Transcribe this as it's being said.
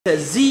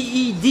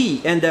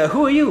ZED, and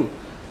who are you?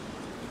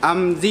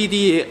 I'm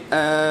ZED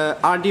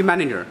R&D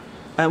manager.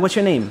 What's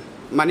your name?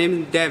 My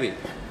name is David.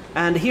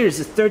 And here's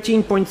a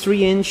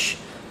 13.3-inch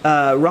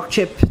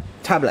Rockchip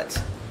tablet.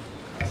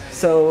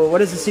 So what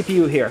is the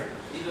CPU here?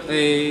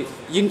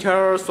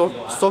 Intel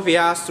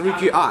SoFIA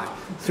 3GR.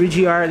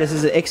 3GR, this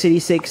is an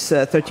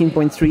x86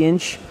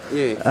 13.3-inch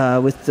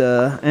with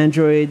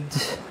Android.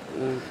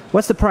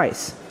 What's the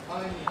price?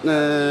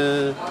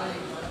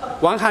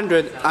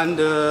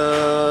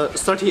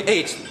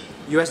 138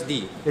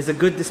 USD. It's a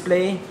good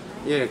display.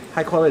 Yeah.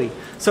 High quality.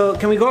 So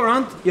can we go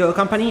around your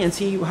company and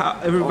see how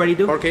everybody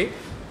do? Okay.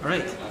 All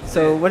right.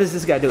 So what does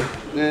this guy do?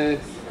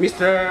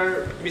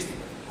 Mr.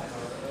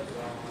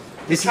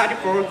 Decided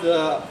for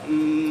the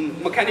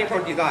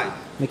mechanical design.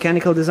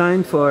 Mechanical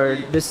design for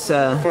this.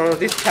 For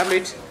this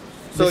tablet,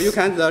 so you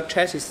can the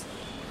chassis.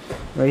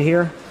 Right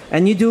here.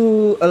 And you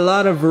do a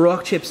lot of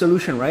Rockchip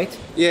solution, right?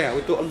 Yeah,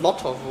 we do a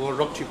lot of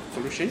Rockchip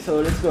solution.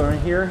 So let's go right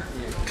here.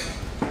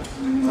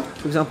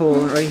 For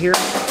example, right here,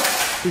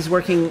 he's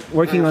working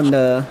on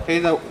the.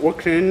 He's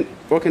working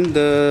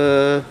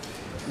the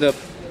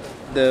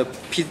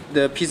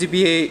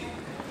PCB.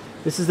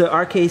 This is the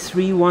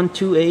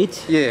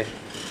RK3128. Yeah.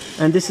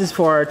 And this is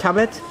for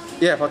tablet.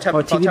 Yeah, for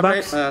tablet. Or TV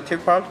box. TV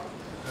box.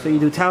 So you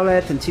do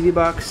tablet and TV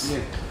box.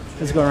 Yeah.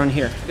 Let's go around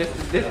here. This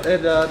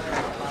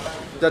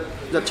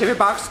the TV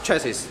box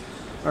chassis.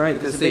 All right,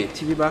 this is a big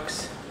TV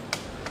box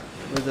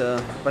with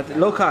but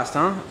low cost,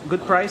 huh?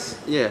 Good price.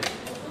 Yeah.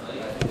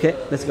 Okay,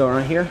 let's go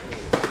around here.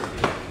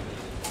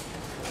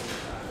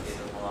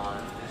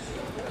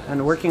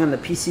 And working on the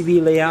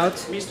PCB layout.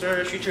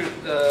 Mr. Future,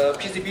 the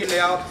PCB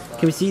layout.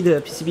 Can we see the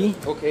PCB?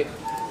 Okay.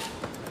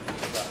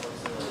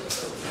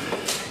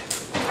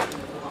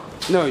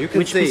 No, you can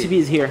Which see. Which PCB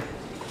is here?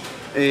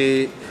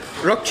 A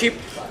Rockchip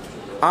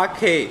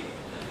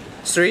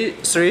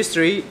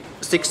RK33368.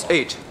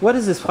 What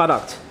is this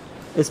product?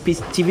 It's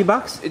TV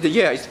box?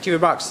 Yeah, it's TV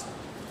box.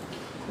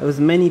 There was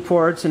many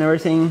ports and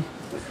everything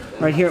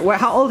right here. Well,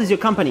 how old is your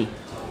company?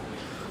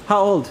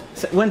 How old?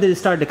 When did it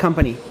start the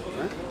company?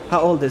 How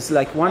old is it?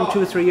 Like 1,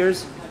 2, 3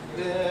 years?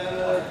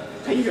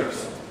 10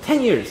 years.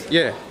 10 years?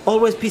 Yeah.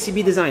 Always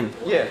PCB design?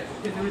 Yeah,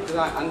 PCB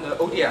design and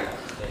ODM.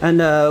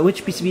 And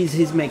which PCBs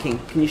he's making?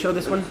 Can you show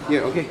this one?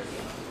 Yeah, okay.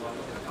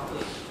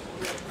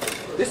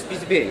 This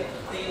PCB.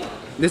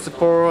 This is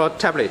for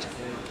tablet.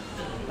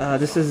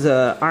 This is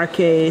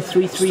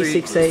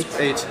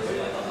RK3368.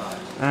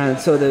 And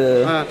so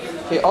the...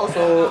 he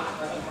also...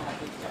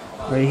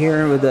 Right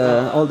here with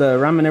all the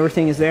RAM and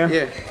everything is there?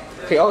 Yeah.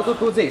 He also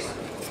do this.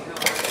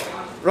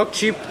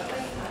 Rockchip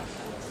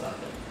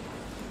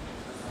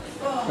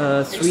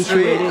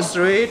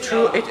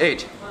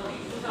 3288.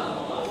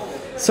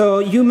 So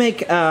you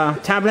make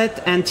tablet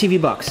and TV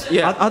box.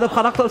 Yeah. Other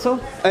product also?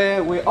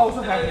 We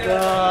also have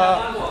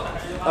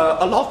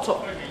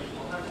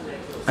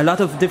a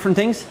lot of different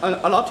things.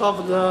 A lot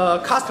of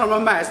the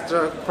customized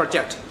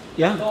project.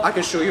 Yeah. I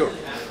can show you.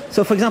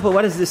 So for example,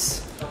 what is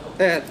this?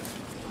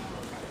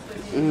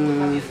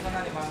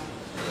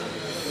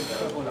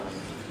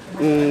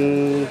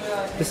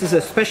 This is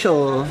a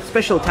special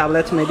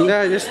tablet, maybe.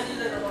 Yeah, just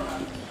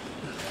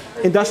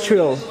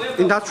industrial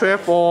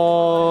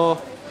for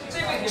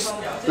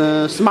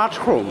smart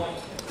home.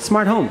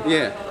 Smart home.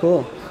 Yeah.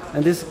 Cool.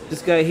 And this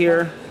guy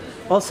here,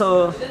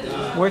 also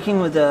working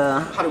with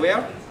the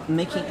hardware.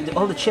 Making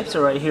all the chips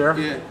are right here.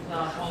 Yeah.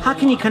 How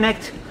can you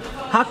connect?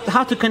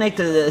 How to connect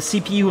the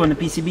CPU and the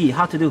PCB?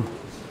 How to do?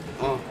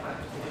 Oh.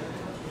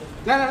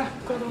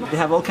 They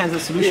have all kinds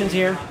of solutions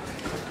here.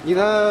 你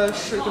的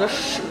给他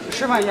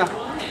示范一下，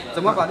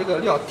怎么把这个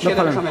料贴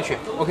在上面去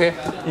 ？Okay.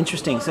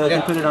 Interesting. So I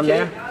can put it on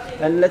there.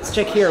 And let's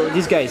check here with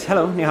these guys.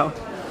 Hello, ni hao.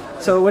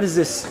 So what is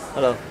this?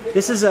 Hello.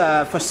 This is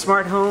for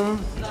smart home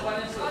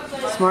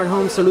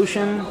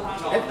solution,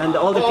 and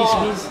all the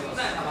PCBs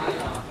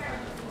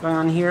going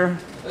on here.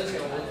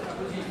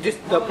 This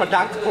the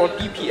product for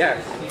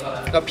DPF.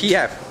 The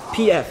PF.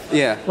 PF.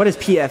 Yeah. What is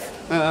PF?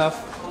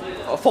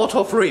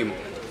 Photo frame.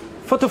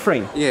 Photo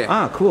frame. Yeah.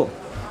 Ah, cool.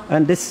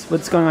 And this,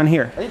 what's going on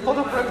here?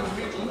 Photo frame.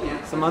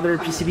 Some other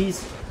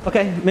PCBs.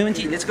 Okay,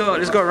 let's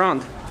go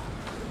around.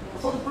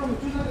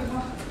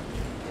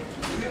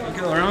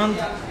 Go around.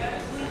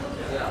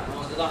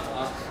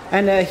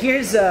 And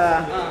here's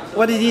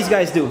what do these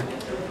guys do?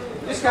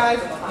 This guy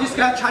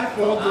charge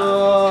for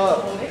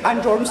the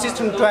Android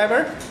system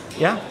driver.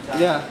 Yeah.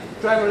 Yeah.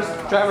 Driver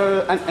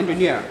and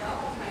engineer.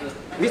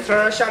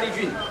 Mr.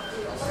 Xialijun.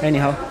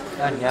 Anyhow.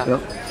 Yeah.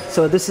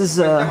 So this is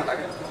in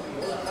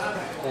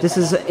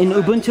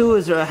Ubuntu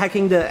is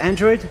hacking the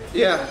Android.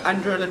 Yeah,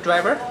 Android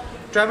driver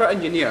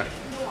engineer.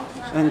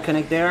 And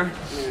connect there.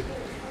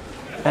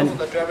 And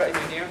also the driver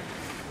engineer.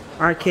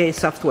 RK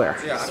software,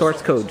 Yeah,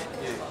 source code.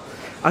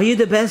 Yeah. Are you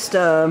the best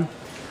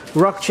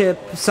Rockchip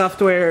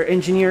software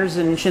engineers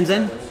in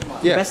Shenzhen?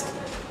 Yeah. Best?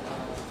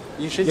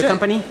 In Shenzhen? Your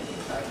company?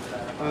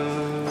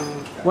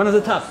 One of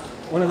the top,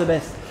 one of the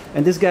best.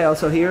 And this guy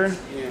also here.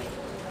 Yeah.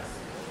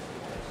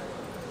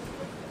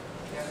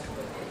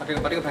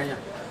 把这个拍一下，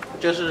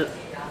这是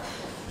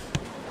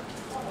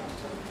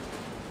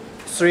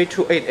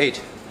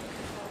 3288.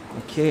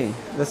 Okay,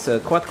 that's a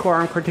quad-core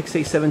ARM Cortex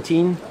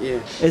A17. Yeah.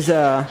 Is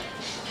the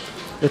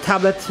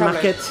tablet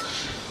market.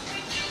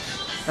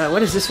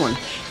 What is this one?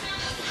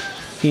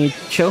 Can you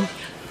show?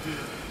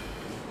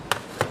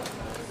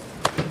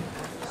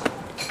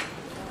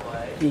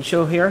 Can you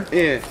show here?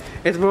 Yeah.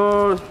 It's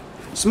for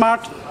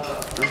smart.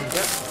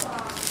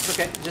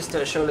 Okay, just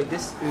show like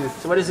this.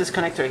 So what is this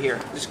connector here?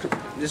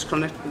 This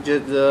connect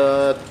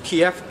the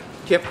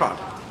TF card.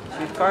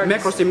 Card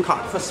Micro SIM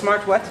card. for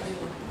smart what?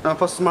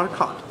 For smart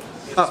card.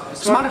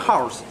 Smart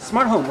house.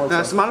 Smart home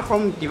also. Smart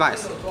home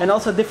device. And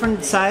also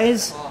different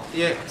size.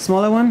 Yeah.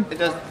 Smaller one. It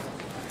does.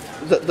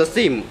 The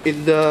SIM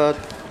is the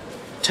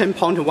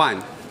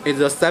 10.1. It's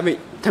the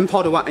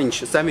 10.1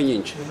 inch,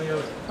 7-inch.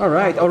 All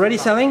right, already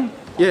selling?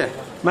 Yeah.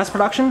 Mass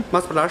production?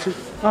 Mass production.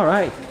 All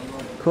right,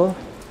 cool.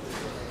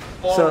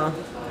 So,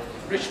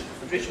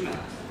 Richmond.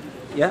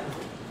 yeah.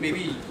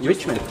 Maybe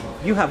Richmond,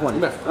 you have one.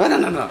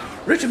 No.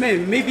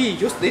 Richmond maybe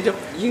use it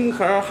in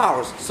her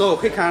house so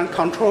he can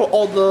control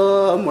all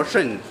the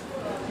machine.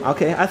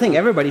 Okay, I think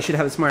everybody should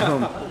have a smart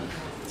home.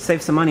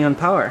 Save some money on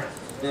power.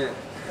 Yeah.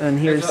 And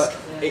here's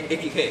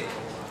APK.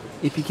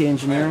 EPK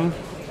Engineering.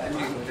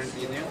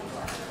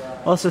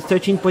 Also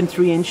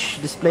 13.3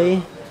 inch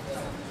display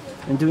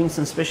and doing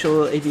some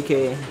special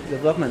APK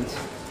development.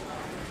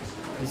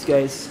 These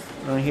guys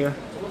are here.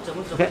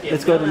 Okay,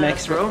 let's go to the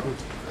next row.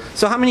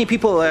 So how many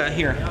people are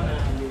here?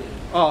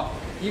 Oh,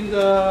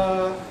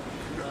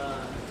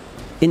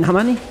 In how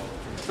many?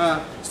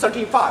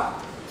 35.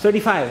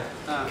 35.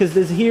 Because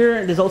there's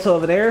here, there's also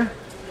over there.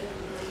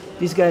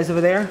 These guys over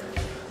there.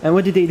 And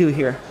what do they do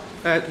here?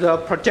 The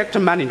project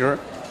manager.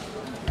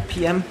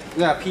 PM.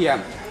 Yeah,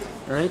 PM.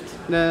 All right.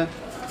 The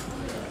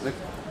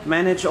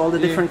Manage all the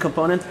different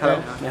components.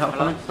 Hello. May I help?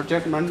 Hello.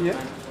 Project manager.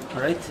 All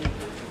right.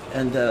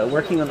 And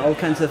working on all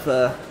kinds of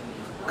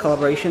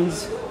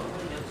collaborations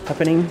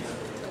happening.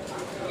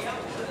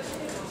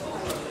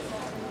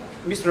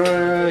 Mr.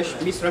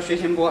 Xue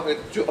Xianbo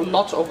do a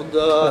lot of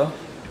the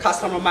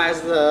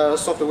customized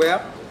software.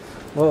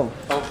 Whoa.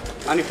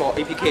 Only for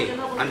APK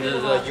and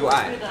the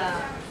UI.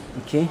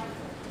 Okay.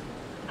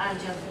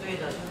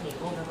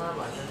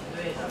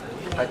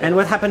 And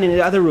what happened in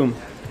the other room?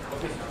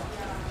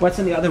 What's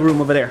in the other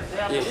room over there?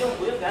 Yeah.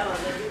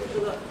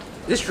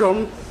 This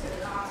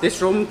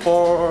room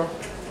for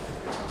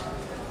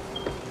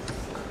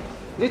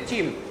this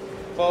team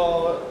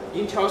for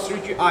Intel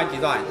 3GR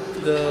design.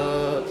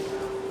 The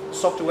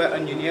software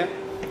engineer.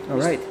 All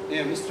right.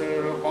 Yeah,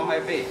 Mr. Huang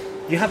Haifei.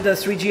 You have the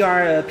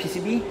 3GR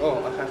PCB?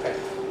 Oh, okay.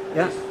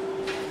 Yeah.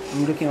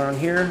 I'm looking around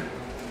here.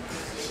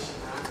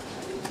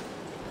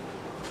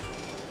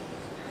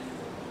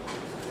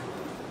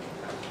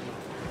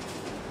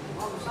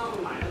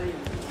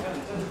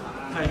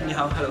 Hi, ni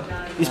hao, hello.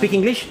 You speak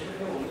English?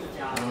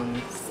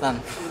 Some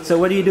So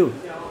what do you do?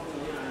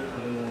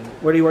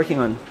 What are you working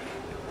on?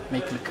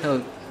 make the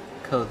code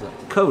Code.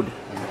 code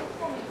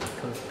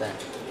that.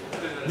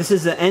 This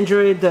is the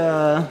Android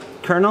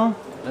kernel.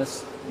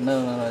 That's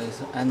no,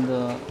 it's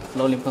under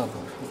lollipop.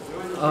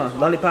 Oh,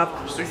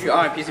 Lollipop.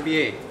 3GR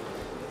PCBA.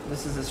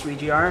 This is the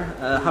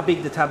 3GR. How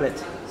big the tablet?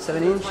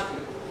 7 inch?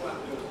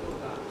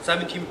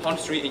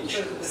 17.3 inch.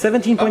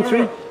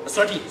 17.3?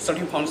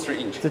 13.3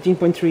 inch.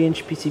 13.3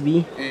 inch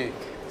PCB. Yeah.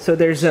 So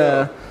there's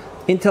a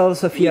Intel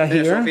SoFIA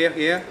here. SoFIA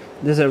here.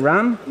 There's a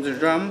RAM. The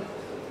RAM.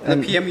 The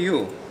And-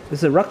 PMU.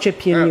 There's a Rockchip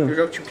PMU.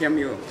 Rockchip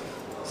PMU.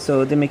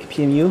 So they make a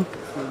PMU,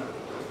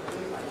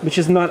 which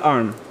is not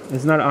ARM.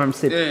 It's not ARM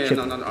chip. Yeah,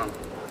 no.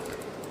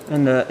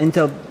 And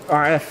Intel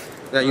RF.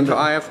 The Intel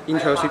IF,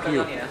 Intel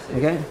CPU.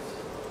 Okay.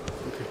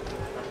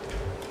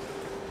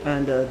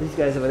 And these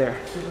guys over there.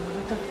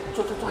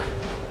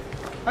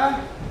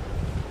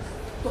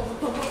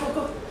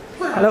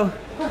 Hello.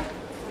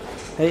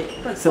 Hey.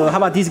 So how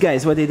about these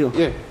guys? What they do?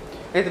 Yeah.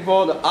 It's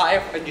for the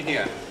RF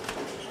engineer.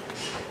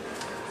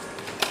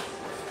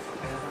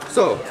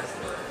 So,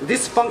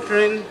 this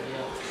function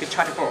is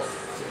chargeable.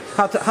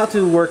 How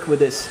to work with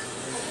this?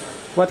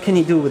 What can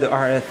you do with the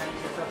RF?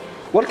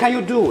 What can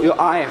you do? Your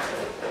RF.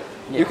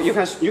 You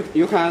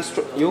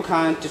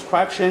can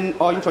description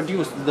or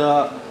introduce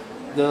the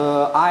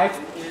RF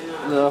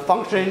the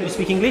function. You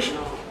speak English?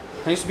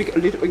 Can you speak a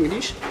little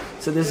English?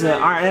 So there's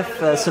an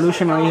RF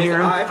solution right here.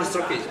 RF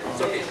circuit.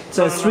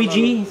 So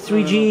 3G,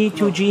 3G,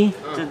 2G.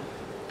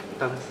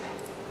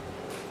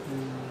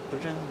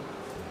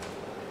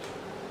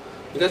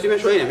 你再随便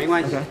说一点没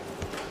关系。 Okay.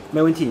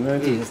 没问题,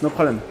 There's no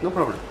problem. No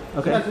problem.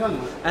 Okay.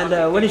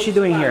 And what is she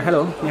doing here?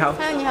 Hello, 你好.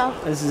 Hi, 你好.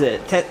 This is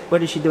it.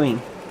 What is she doing?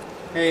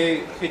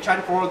 He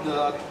tried for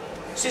the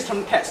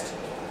system test.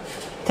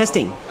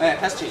 Testing.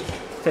 Testing.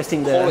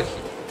 Testing Quality.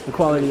 the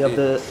quality of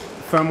the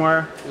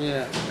firmware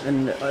Yeah.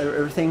 and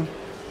everything.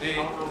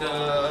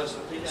 The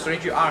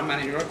 3GR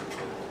manager.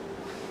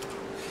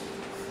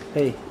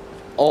 Hey.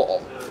 A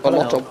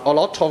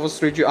lot of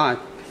 3GR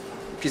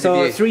PCBA.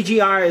 So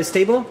 3GR is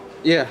stable?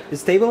 Yeah.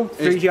 It's stable?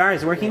 3GR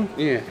is working?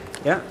 Yeah.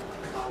 Yeah.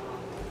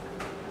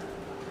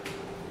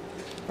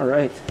 All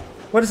right.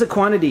 What does the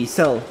quantity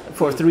sell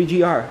for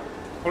 3GR?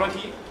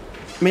 Quality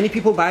Many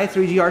people buy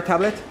 3GR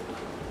tablet?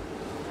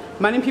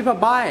 Many people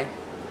buy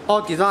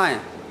or design.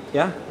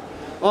 Yeah?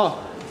 Oh,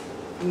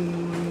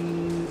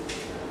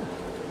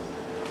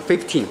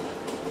 15.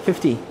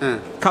 50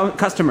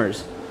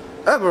 customers.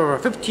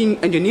 15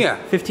 engineer.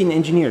 15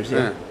 engineers,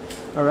 yeah.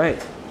 All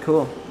right,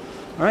 cool.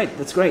 All right,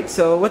 that's great.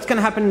 So what's going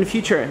to happen in the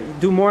future?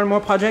 Do more and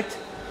more project?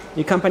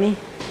 Your company?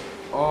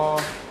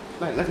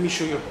 Let me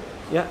show you.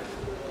 Yeah.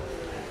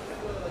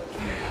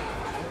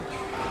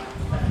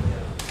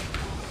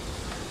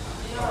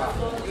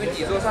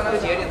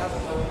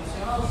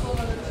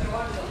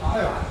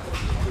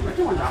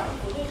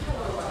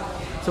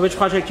 So which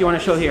project do you want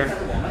to show here?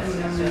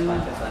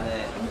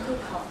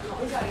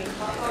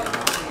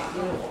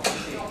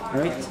 All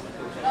right.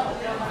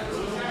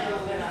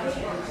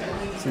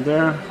 So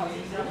there.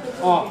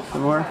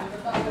 Some more.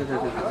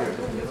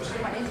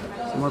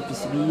 Some more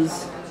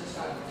PCBs.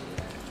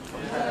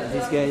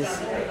 These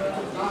guys.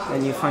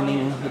 And you're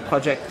finding the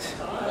project.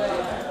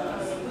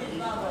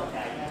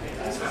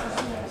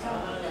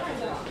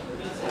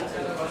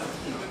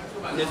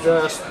 It's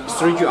the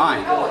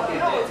 3GI.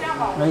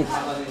 Right.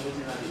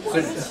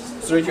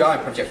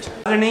 3GI project.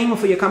 Other name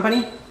for your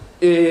company?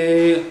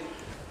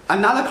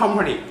 Another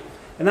company.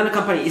 Another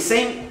company. Is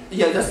same?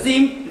 Yeah, the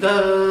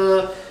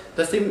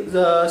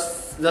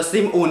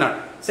same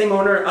owner. Same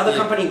owner. Other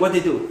company. What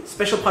they do?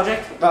 Special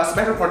project?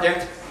 Special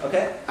project.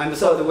 Okay. And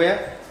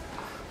software.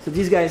 So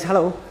these guys.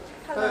 Hello.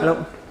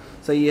 Hello.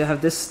 So you have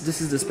this.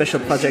 This is the special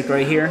project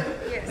right here.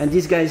 Yes. And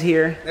these guys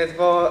here. That's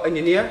for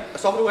engineer,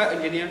 software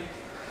engineer.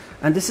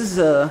 And this is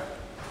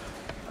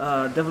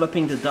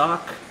developing the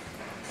dock.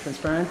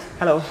 Transparent.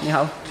 Hello. Ni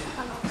hao.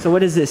 So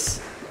what is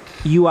this?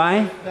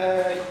 UI?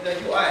 The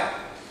UI.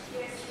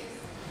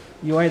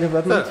 UI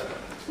development?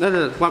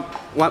 No,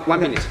 one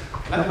minute.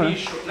 Let me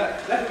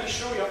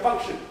show you a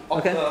function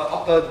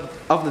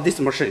of this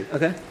machine.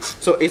 Okay.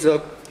 So it's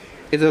a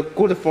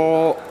good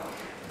for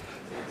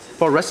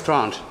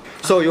restaurant.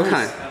 So you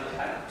can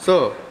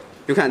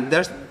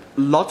there's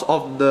lots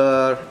of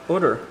the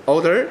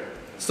order.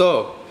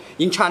 So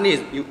in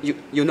Chinese,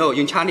 you know,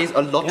 in Chinese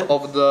a lot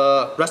of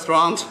the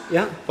restaurant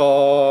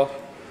for.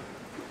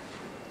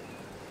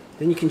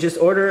 Then you can just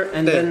order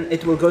and then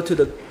it will go to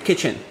the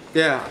kitchen.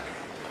 Yeah.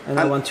 And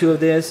I want 2 of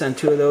this and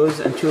 2 of those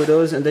and 2 of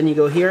those, and then you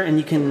go here and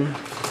you can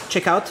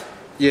check out.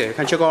 Yeah, you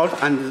can check out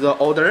and the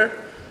order.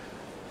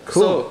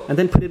 Cool. So, and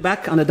then put it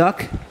back on the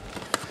dock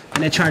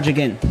and then charge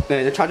again.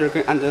 Yeah, the charger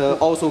can, and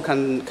also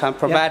can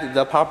provide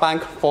the power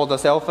bank for the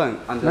cell phone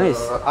and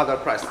other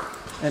price.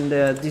 And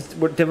this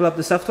would develop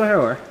the software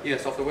or? Yeah,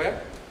 software.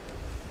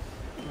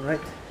 All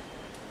right.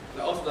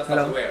 Also the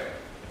software.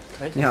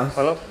 Ni hao.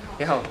 Hello.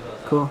 Ni hao.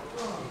 Cool.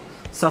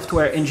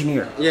 Software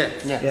engineer.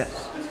 Yeah.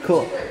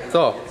 Cool.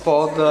 So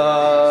for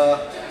the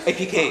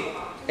APK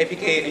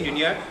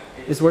engineer.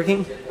 It's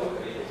working?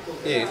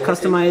 Yeah.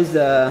 Customized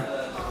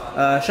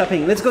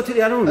shopping. Let's go to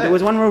the other room. There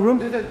was one more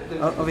room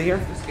over here.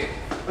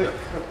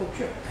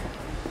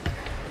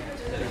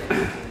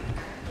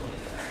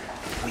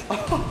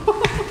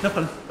 No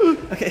problem.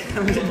 Okay,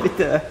 I'm a little bit.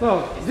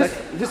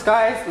 This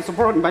guy is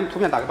support 你把你图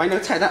片打开，把你那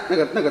个菜单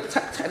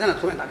菜单的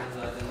图片打开，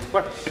不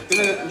是，就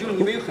那个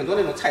你们有很多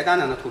那种菜单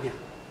的那图片，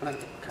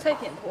菜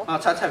品图啊，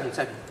菜品。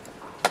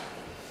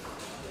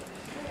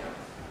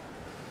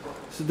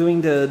So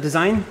doing the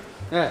design?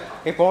 Yeah,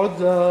 for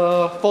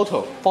the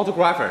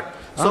photographer.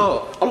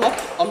 So a lot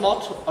of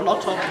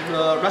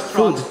the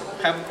restaurants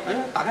have.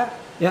 打开。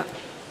 Yeah.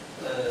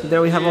 So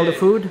there we have all the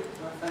food.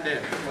 Yeah,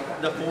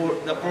 the food.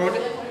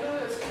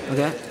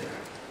 Okay.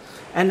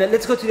 And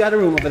let's go to the other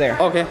room over there.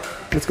 Okay.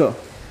 Let's go.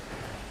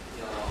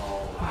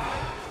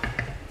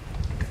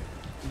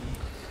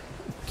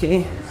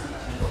 Okay.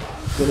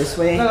 Go this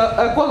way.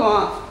 郭总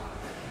啊，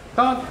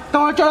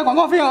等会儿交点广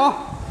告费啊。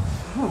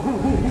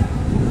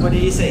What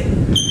did you say?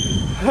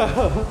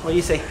 What do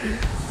you say?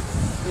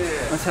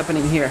 What's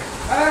happening here?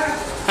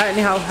 Hi,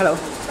 你好 hello.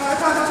 打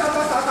招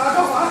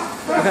呼啊。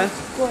 Okay.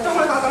 等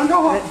会儿打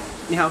招呼。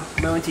你好，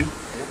没问题.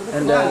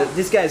 And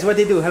these guys, what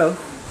they do? Hello.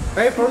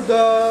 For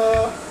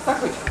the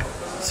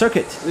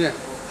Circuit. Yeah.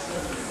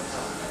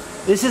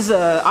 This is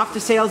after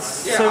sales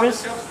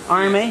service.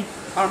 RMA.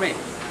 RMA.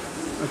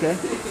 Okay.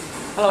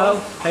 Hello.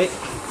 Hey.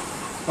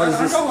 What is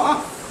this?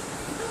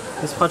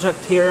 This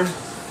project here.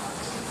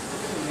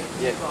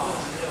 Yeah.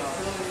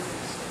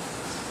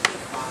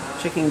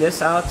 Checking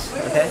this out.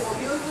 Okay.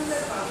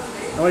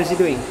 And what is he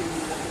doing?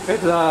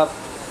 It's a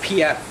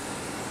PF.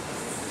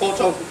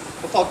 Photo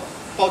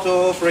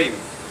frame.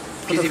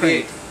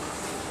 PCB.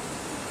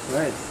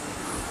 Right.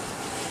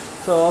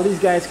 So all these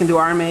guys can do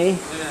RMA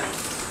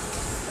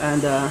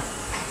and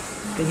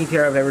taking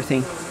care of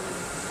everything.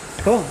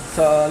 Cool.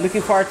 So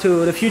looking forward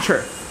to the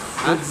future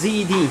with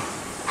ZED.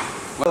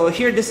 So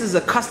here, this is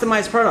a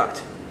customized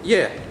product.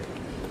 Yeah.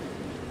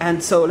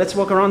 And so let's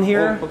walk around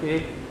here. Oh,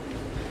 okay.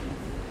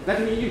 Let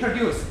me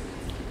introduce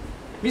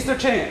Mr.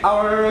 Chen,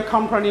 our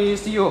company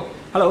CEO.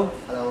 Hello.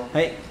 Hello.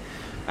 Hey.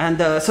 And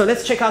so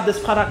let's check out this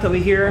product over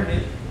here.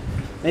 Okay.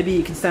 Maybe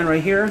you can stand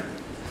right here.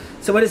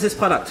 So what is this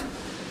product?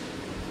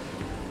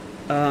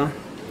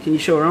 Can you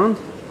show around?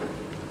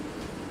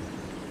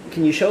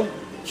 Can you show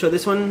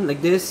this one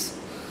like this?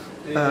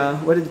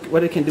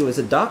 What it can do is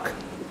a dock.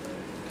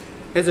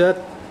 It's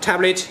a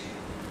tablet.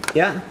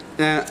 Yeah.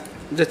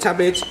 This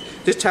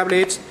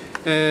tablet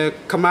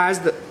combines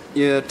the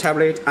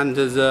tablet and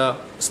the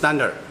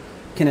standard.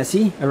 Can I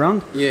see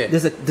around? Yeah.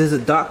 There's a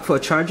dock for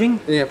charging.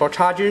 Yeah, for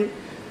charging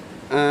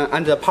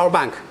and the power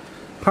bank.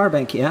 Power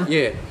bank, yeah.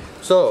 Yeah.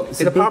 So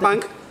it's a power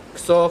bank.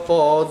 So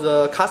for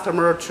the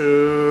customer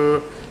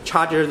to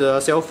charge the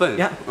cell phone.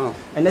 Yeah. Oh.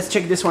 And let's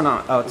check this one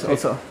out Okay.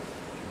 also.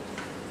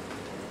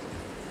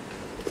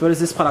 So what is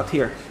this product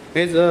here?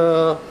 It's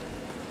a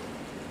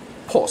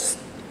POS.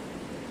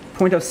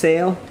 Point of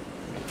sale.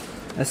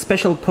 A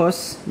special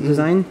POS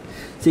design.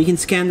 So you can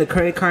scan the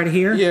credit card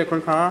here. Yeah,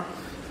 credit card.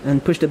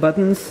 And push the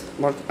buttons.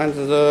 And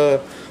the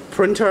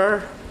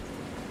printer.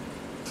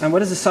 And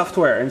what is the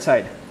software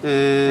inside?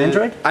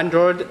 Android?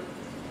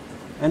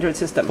 Android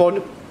system.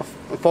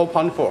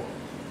 4.4.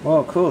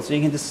 Oh, cool. So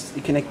you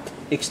can connect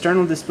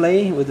external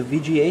display with the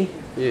VGA.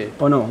 Yeah.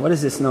 Oh no, what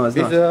is this? No, it's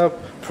not. It's a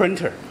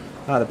printer.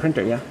 Ah, the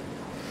printer, yeah.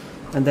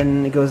 And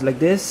then it goes like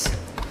this,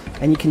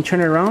 and you can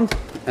turn it around.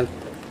 And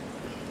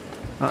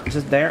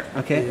Just there,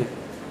 okay. Yeah.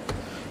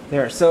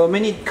 There. So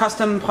many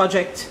custom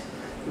project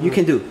you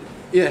can do.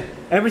 Yeah.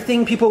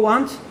 Everything people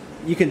want,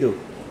 you can do.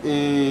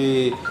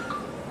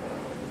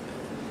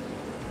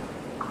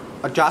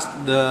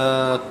 Adjust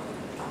the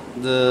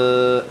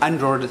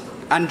Android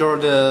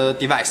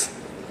device.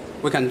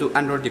 We can do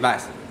Android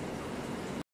device.